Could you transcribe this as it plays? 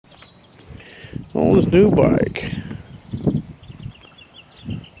Nolan's new bike.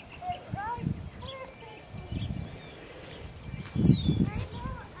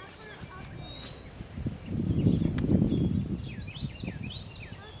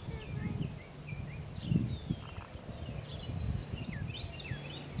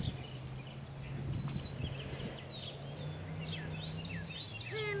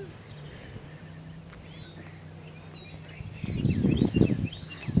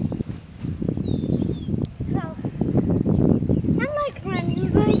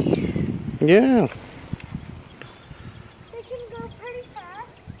 Yeah. They can go pretty fast.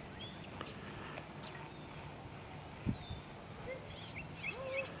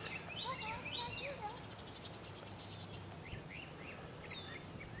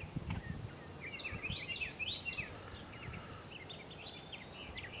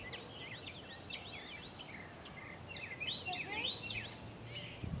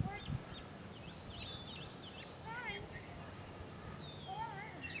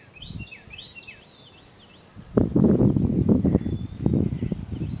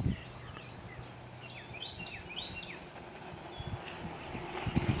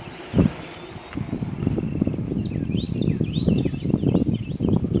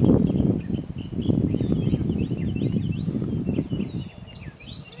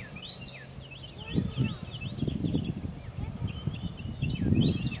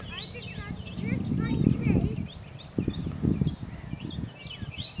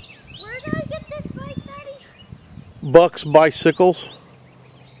 Buck's Bicycles.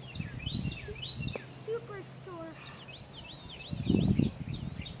 Superstore.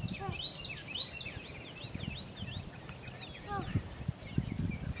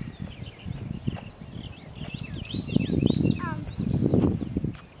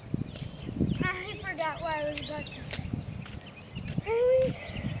 I forgot what I was about to say. Anyways,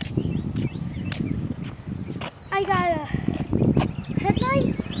 I got a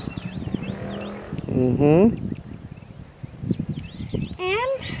headlight. Mm-hmm.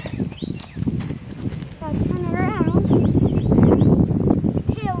 And if I turn around,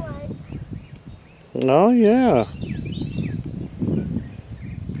 tail light. Oh yeah.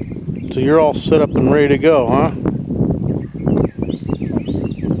 So you're all set up and ready to go, huh?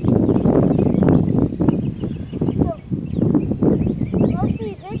 So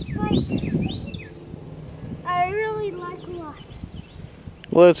mostly this bike I really like a lot.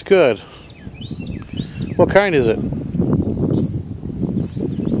 Well, that's good. What kind is it?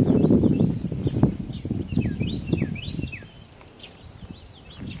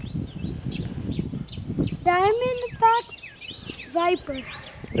 Diamondback Viper.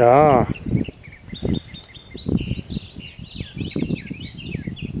 Ah.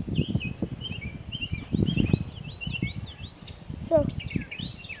 So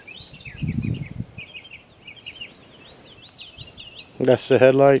That's the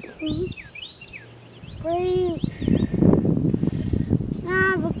headlight? brakes. Now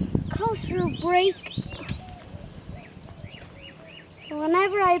I have a coaster brake. So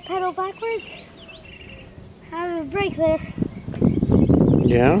whenever I pedal backwards, I have a brake there.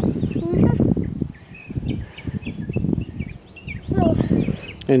 Yeah. So,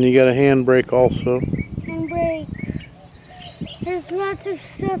 And you got a handbrake also. and brake. There's lots of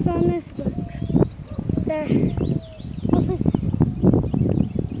stuff on this book. There.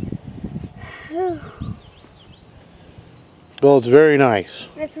 Well, it's very nice.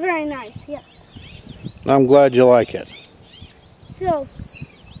 It's very nice, yeah. I'm glad you like it. So,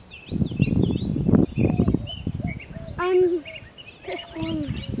 I'm just going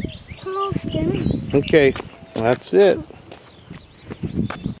to a little spin. Okay, that's it.